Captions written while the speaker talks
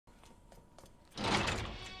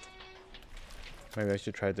Maybe I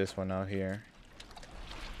should try this one out here.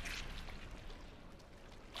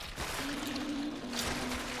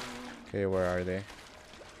 Okay, where are they?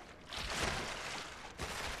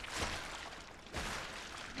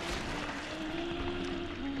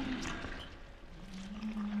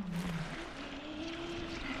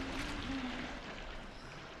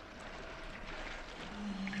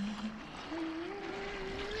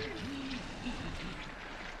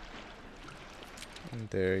 And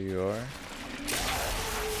there you are.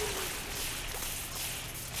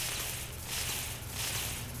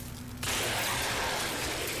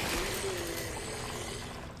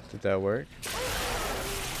 Did that work?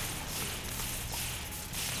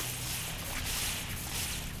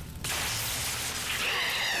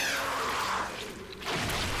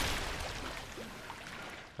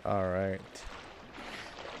 All right.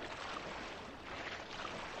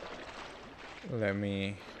 Let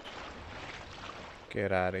me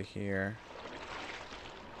get out of here.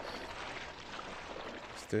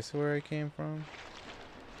 Is this where I came from?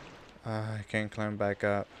 I can't climb back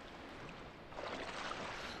up.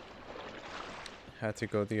 Had to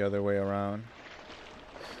go the other way around.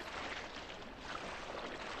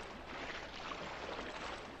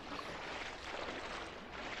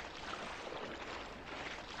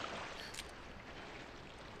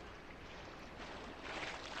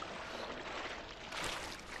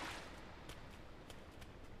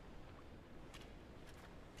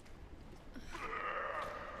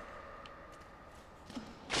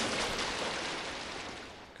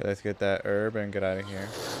 Okay, let's get that herb and get out of here.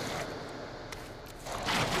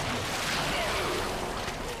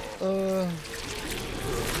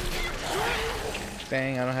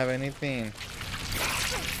 Dang, I don't have anything.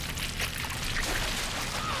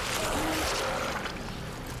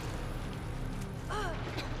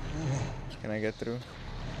 Can I get through?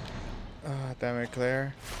 Damn it,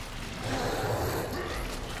 Claire.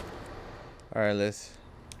 Alright, let's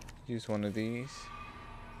use one of these.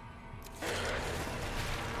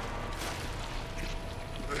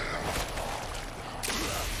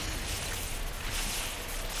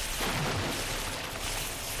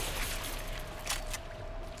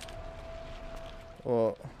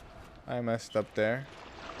 Well, I messed up there.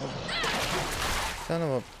 Son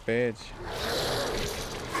of a bitch.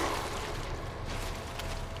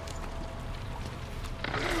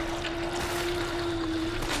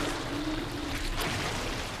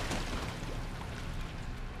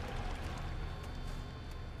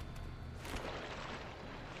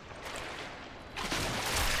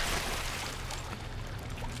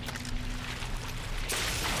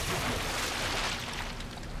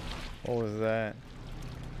 What was that?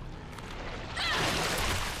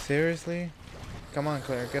 Seriously? Come on,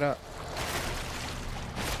 Claire, get up.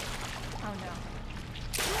 Oh no.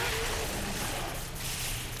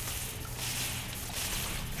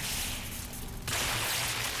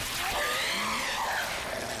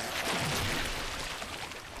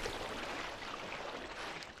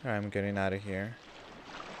 Alright, I'm getting out of here.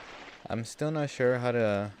 I'm still not sure how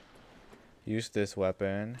to use this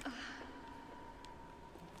weapon.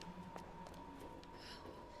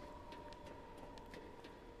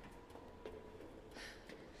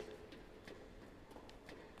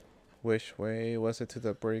 Which way was it to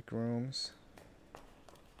the break rooms?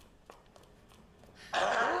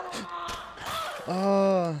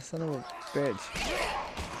 Oh, son of a bitch.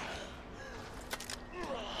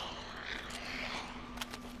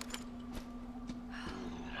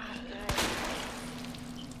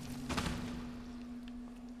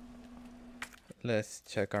 Let's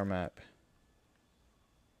check our map.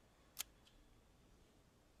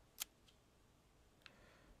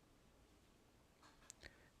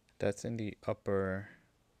 That's in the upper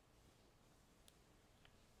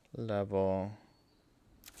level.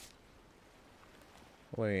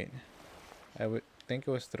 Wait, I would think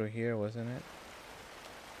it was through here, wasn't it?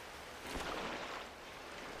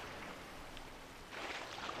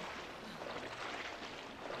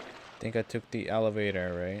 I think I took the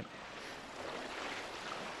elevator, right?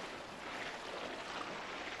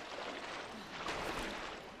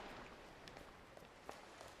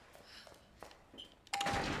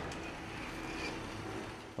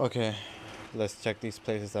 Okay, let's check these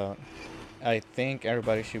places out. I think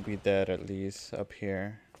everybody should be dead at least up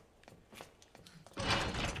here.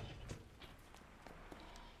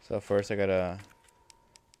 So first I gotta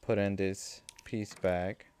put in this piece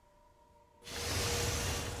back.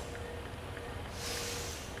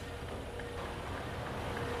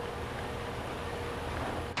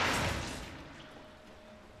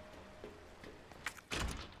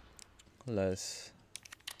 Let's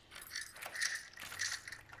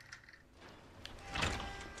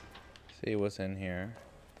See what's in here.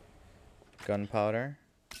 Gunpowder.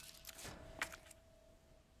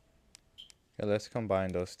 Okay, let's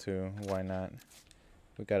combine those two. Why not?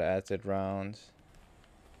 We got acid rounds.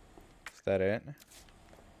 Is that it?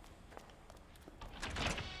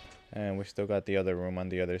 And we still got the other room on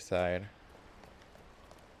the other side.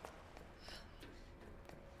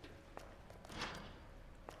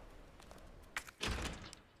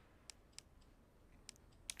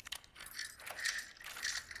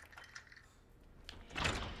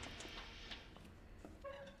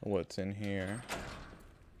 What's in here?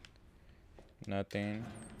 Nothing.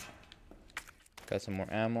 Got some more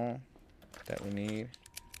ammo that we need.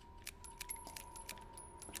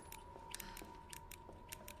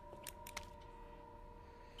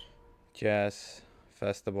 Jazz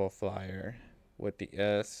Festival flyer with the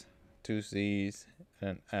S, 2 Z's, and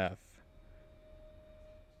an F.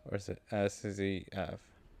 Or is it SZF?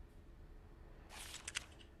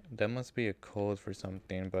 That must be a code for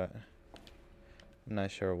something, but I'm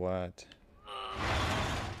not sure what.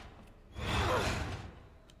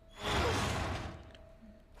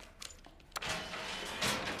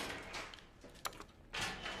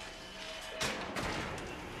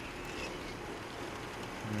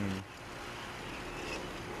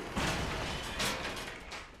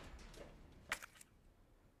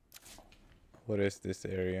 What is this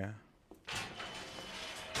area?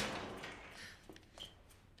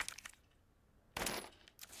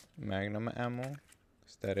 Magnum ammo?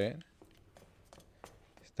 Is that it?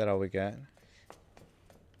 Is that all we got?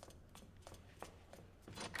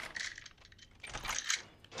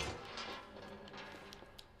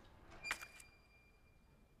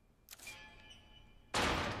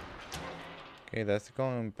 Okay, that's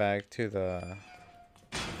going back to the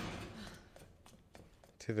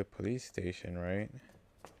police station, right?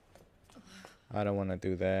 I don't want to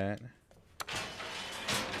do that.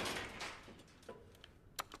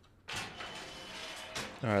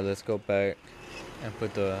 Alright, let's go back and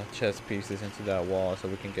put the chest pieces into that wall so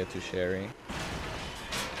we can get to Sherry.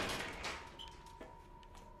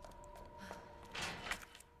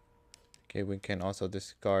 Okay, we can also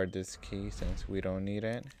discard this key since we don't need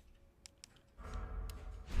it.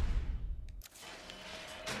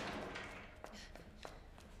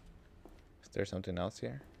 Is there something else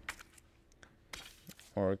here?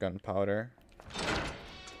 Or gunpowder?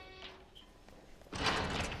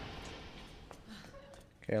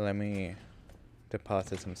 Okay, let me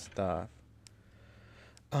deposit some stuff.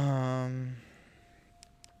 Let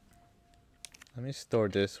me store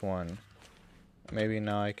this one. Maybe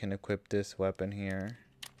now I can equip this weapon here.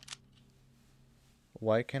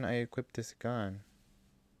 Why can't I equip this gun?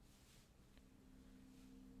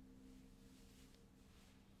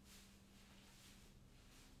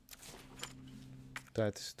 Do I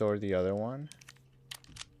have to store the other one?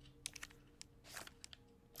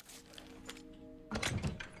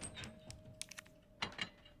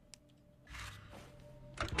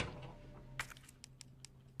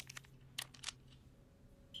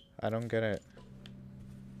 I don't get it.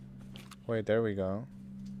 Wait, there we go.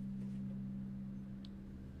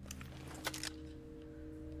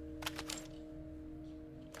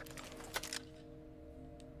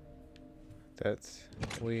 That's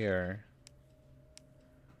weird.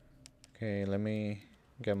 Okay, let me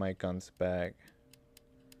get my guns back.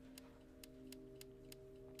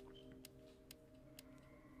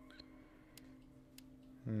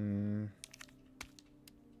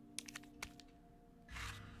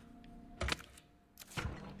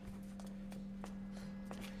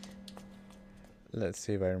 Let's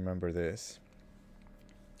see if I remember this.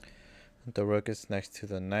 The rook is next to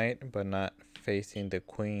the knight, but not facing the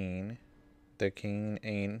queen. The king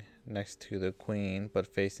ain't next to the queen, but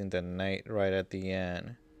facing the knight right at the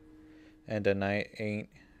end. And the knight ain't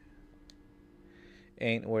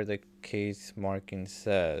where the case marking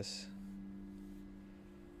says.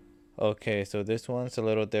 Okay, so this one's a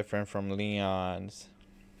little different from Leon's.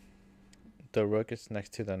 The rook is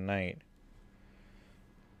next to the knight.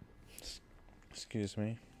 Excuse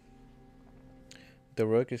me. The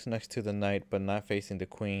rook is next to the knight, but not facing the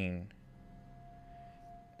queen.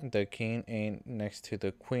 The king ain't next to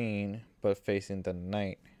the queen, but facing the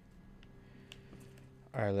knight.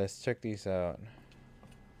 Alright, let's check these out.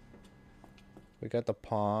 We got the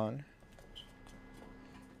pawn.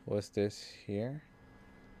 What's this here?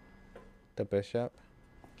 The bishop.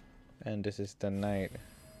 And this is the knight.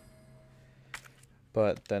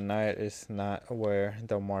 But the knight is not where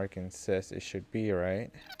the marking says it should be, right?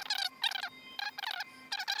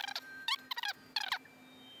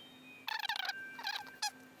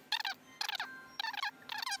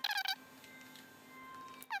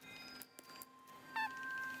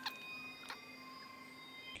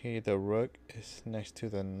 Okay, the rook is next to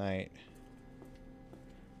the knight,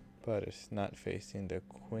 but it's not facing the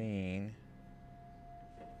queen.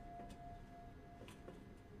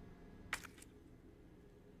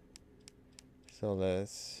 So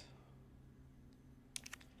let's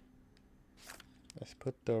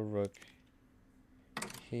put the rook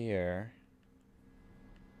here.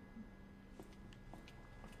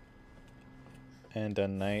 And the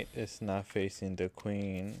knight is not facing the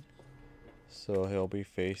queen, so he'll be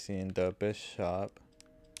facing the bishop.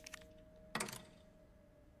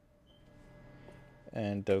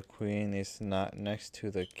 And the queen is not next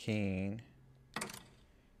to the king.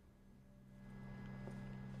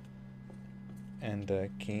 And the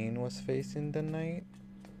king was facing the knight.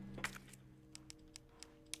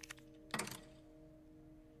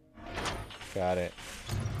 Got it.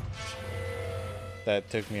 That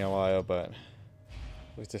took me a while, but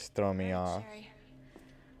it was just throwing me off. Sherry.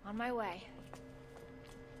 On my way.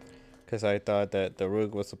 Because I thought that the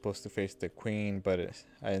rook was supposed to face the queen, but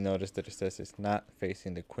I noticed that it says it's not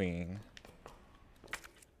facing the queen.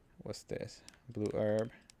 What's this? Blue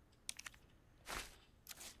herb.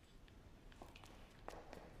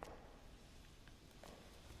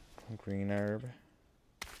 Green herb.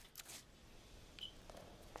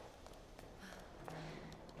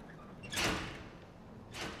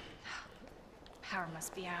 Power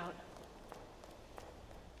must be out.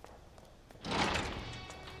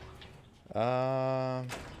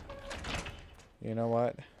 You know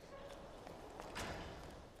what?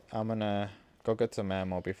 I'm gonna go get some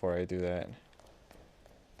ammo before I do that.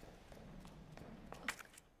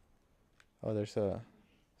 Oh, there's a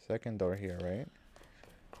second door here, right?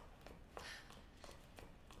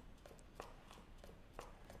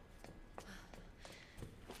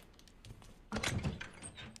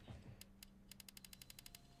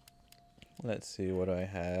 Let's see, what do I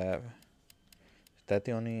have? Is that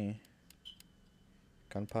the only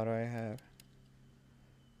gunpowder I have?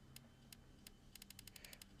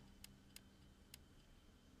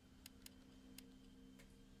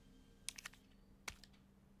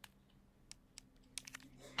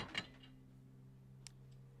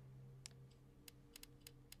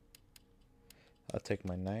 I'll take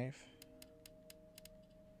my knife.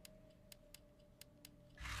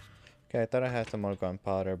 Okay, I thought I had some more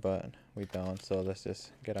gunpowder, but we don't, so let's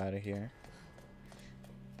just get out of here.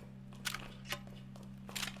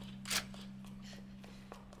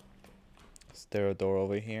 Is there a door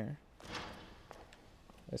over here?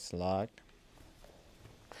 It's locked.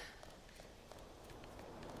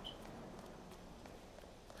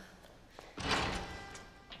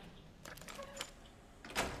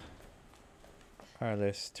 Alright,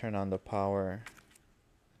 let's turn on the power.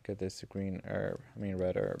 Get this green herb,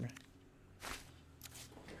 red herb.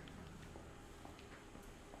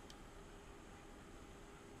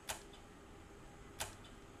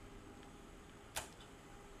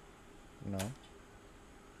 No. Is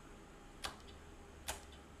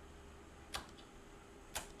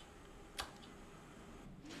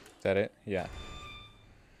that it? Yeah.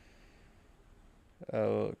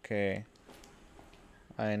 Okay.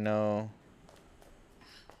 I know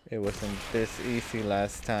it wasn't this easy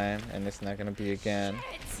last time, and it's not gonna be again.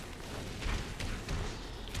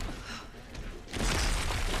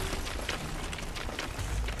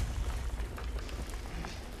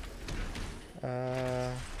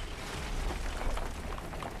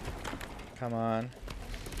 Come on.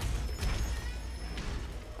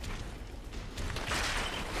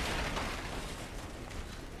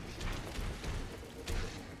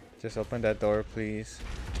 Just open that door, please.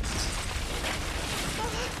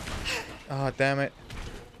 Oh, damn it.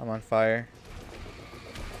 I'm on fire.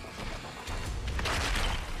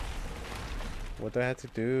 What do I have to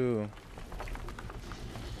do?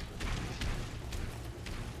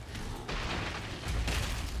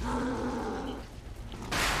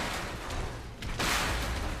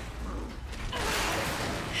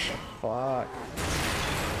 Fuck.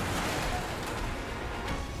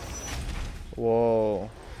 Whoa.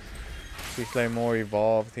 She's like more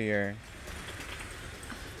evolved here.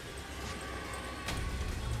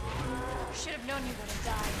 Should have known you would have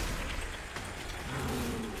died.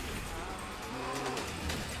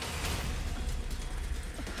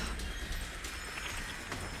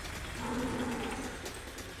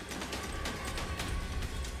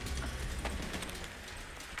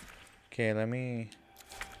 Okay, let me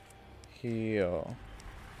heal.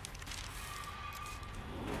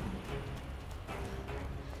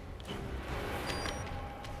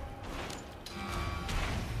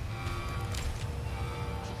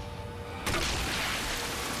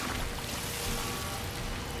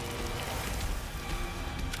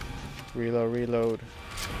 Reload.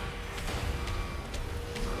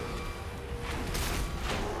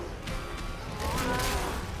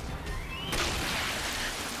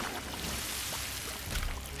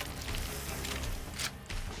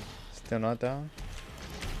 Still not down?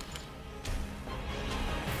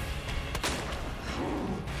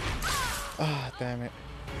 Ah, damn it.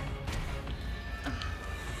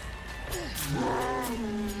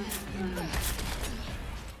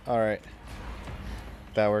 Alright.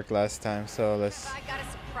 That worked last time, so let's I got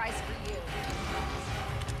a surprise for you.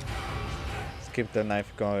 keep the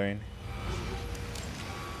knife going.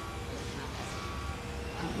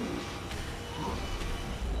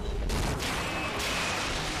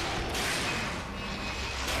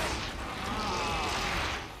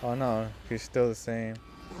 Oh no, he's still the same.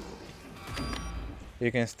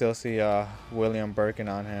 You can still see William Birkin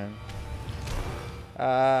on him.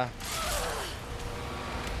 Ah.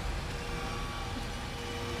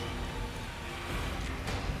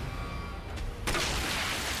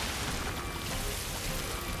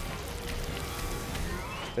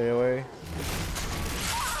 Stay away.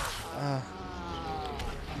 Ah.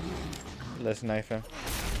 Let's knife him.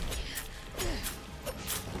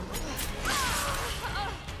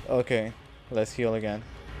 Okay, let's heal again.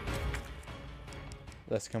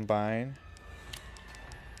 Let's combine.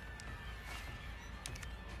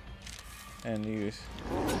 And use.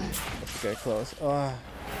 Let's get close. Oh.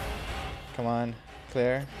 Come on,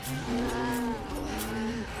 Claire.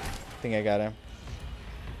 Think I got him.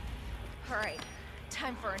 All right,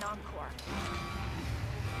 time for an encore.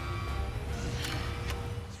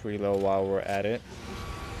 Let's reload while we're at it.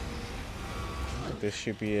 This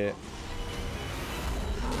should be it.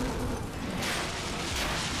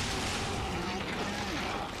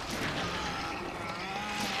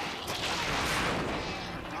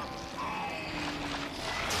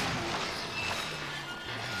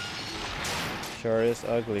 Sure is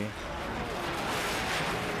ugly.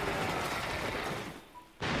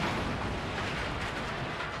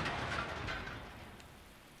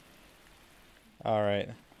 Alright,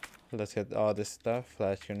 let's get all this stuff.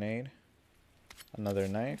 Flash grenade. Another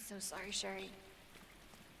I'm knife. so sorry, Sherry.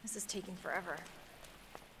 This is taking forever.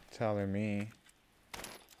 Telling me.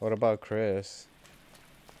 What about Chris?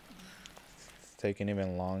 It's taking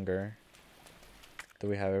even longer. Do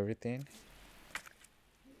we have everything?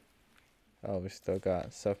 Oh, we still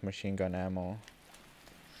got submachine gun ammo.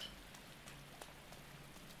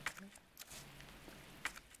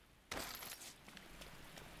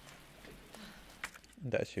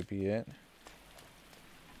 That should be it.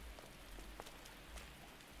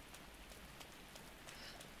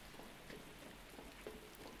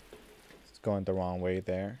 It's going the wrong way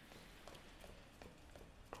there.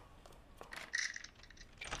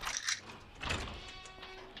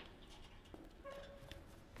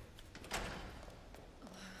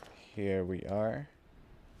 Here we are.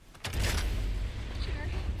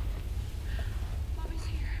 Sherry, Mommy's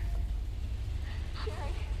here.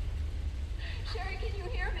 Sherry, Sherry, can you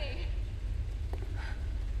hear me?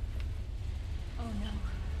 Oh no.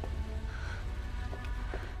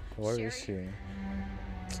 Where is she?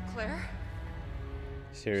 Claire?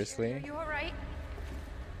 Seriously? Are you all right?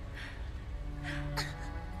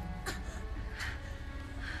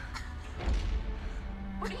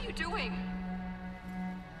 What are you doing?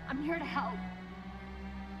 I'm here to help.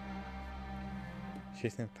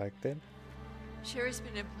 She's infected? Sherry's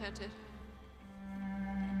been implanted.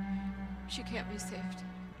 She can't be saved.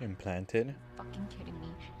 Implanted? Fucking kidding me.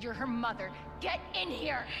 You're her mother. Get in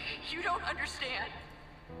here. You don't understand.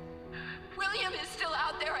 William is still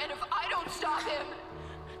out there, and if I don't stop him...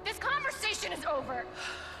 This conversation is over.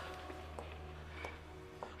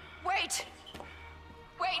 Wait!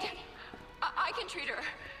 Wait! I can treat her.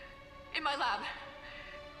 In my lab.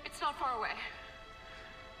 It's not far away.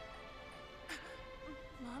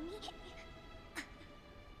 Mommy?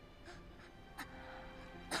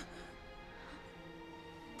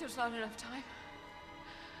 There's not enough time.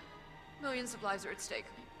 Millions of lives are at stake.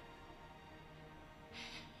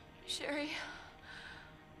 Sherry,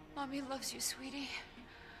 Mommy loves you, sweetie.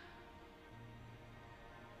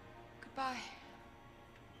 Goodbye.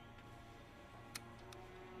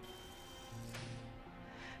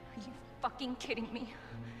 Are you fucking kidding me?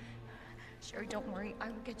 Sherry, don't worry. I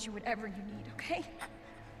will get you whatever you need, okay?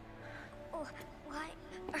 Oh, why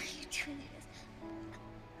are you doing this?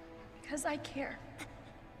 Because I care.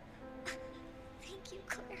 Thank you,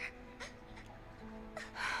 Claire.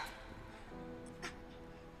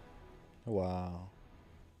 Wow.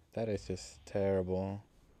 That is just terrible.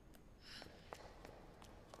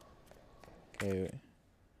 Okay.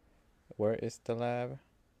 Where is the lab?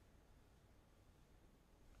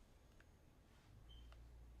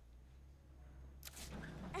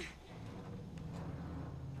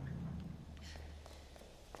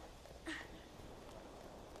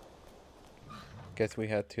 Guess we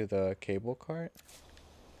head to the cable cart.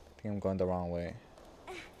 I think I'm going the wrong way.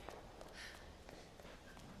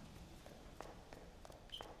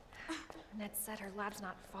 Annette said her lab's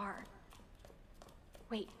not far.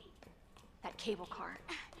 Wait, that cable car.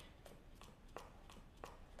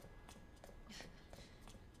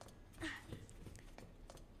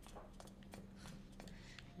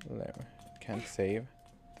 Can't save.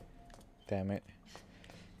 Damn it.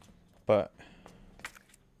 But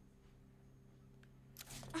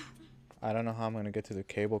I don't know how I'm gonna get to the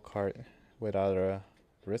cable cart without a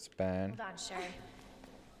wristband. Hold on, Sherry.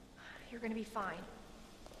 You're gonna be fine.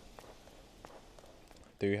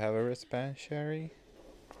 Do you have a wristband, Sherry?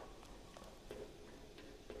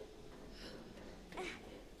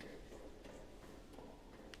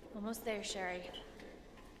 Almost there, Sherry.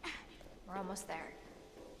 We're almost there.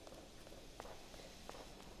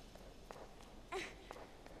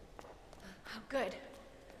 Oh, good.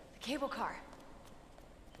 The cable car.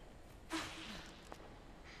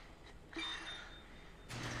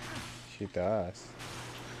 She does.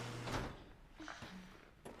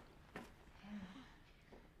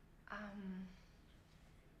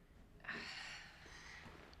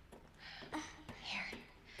 Here.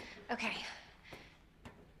 Okay.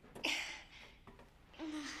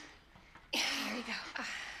 Here you go.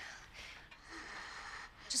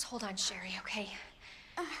 Just hold on, Sherry, okay?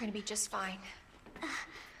 You're gonna be just fine.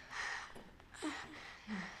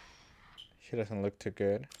 She doesn't look too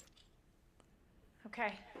good.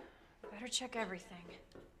 Okay. Better check everything.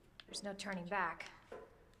 There's no turning back.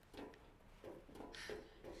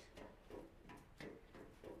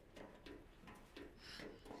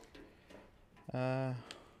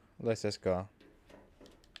 Let's just go.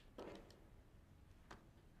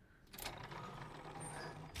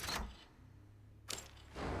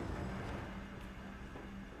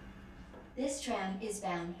 This tram is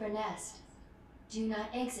bound for Nest. Do not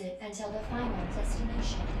exit until the final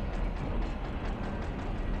destination.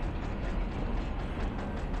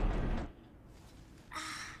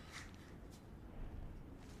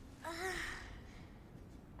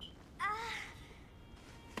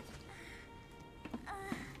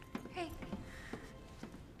 Hey.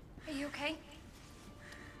 Are you okay?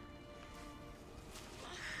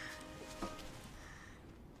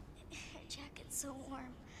 Your jacket's so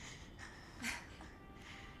warm. My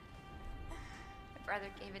brother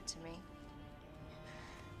gave it to me.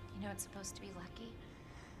 You know it's supposed to be lucky.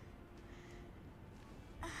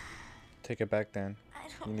 Take it back then. I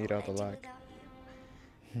don't You know need what all the I'd do luck. without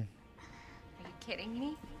you. Are you kidding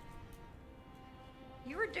me?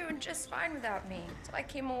 You were doing just fine without me, so I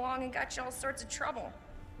came along and got you all sorts of trouble.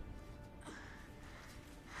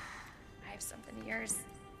 I have something of yours.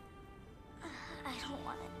 I don't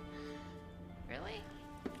want it. Really?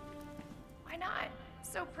 Why not?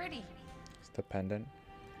 It's so pretty. It's the pendant.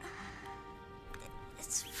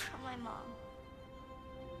 It's from my mom.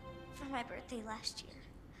 For my birthday last year.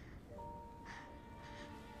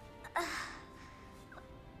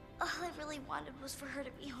 All I really wanted was for her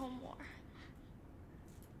to be home more.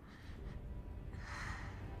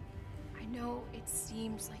 I know it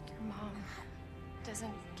seems like your mom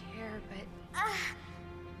doesn't care, but...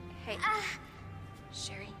 Hey,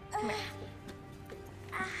 Sherry, come here.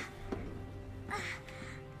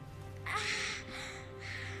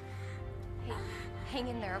 Hey, hang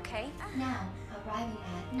in there, okay? Now, arriving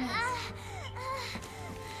at Nest.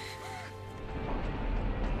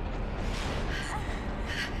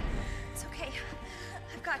 It's okay.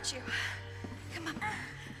 I've got you. Come on.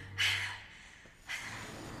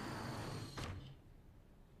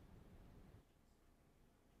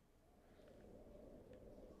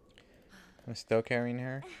 I'm still carrying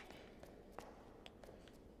her.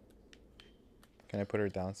 Can I put her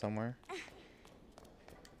down somewhere?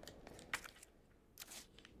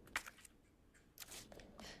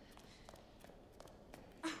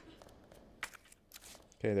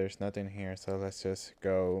 Okay, there's nothing here, so let's just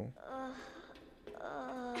go.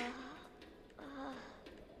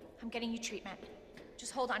 I'm getting you treatment.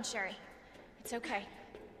 Just hold on, Sherry. It's okay.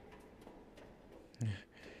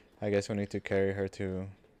 I guess we need to carry her through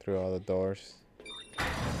all the doors.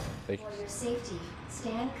 For your safety,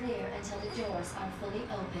 stand clear until the doors are fully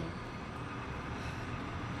open.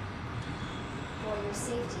 For your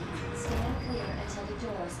safety, stand clear until the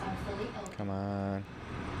doors are fully open. Come on.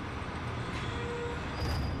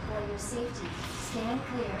 For your safety, stand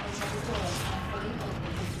clear until the doors are fully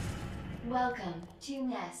open. Welcome to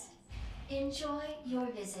Nest. Enjoy your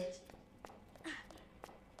visit.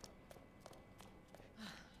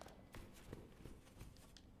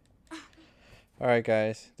 Alright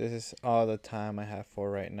guys, this is all the time I have for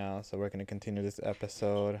right now, so we're going to continue this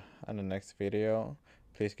episode on the next video.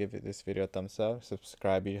 Please give this video a thumbs up,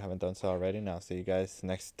 subscribe if you haven't done so already, and I'll see you guys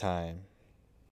next time.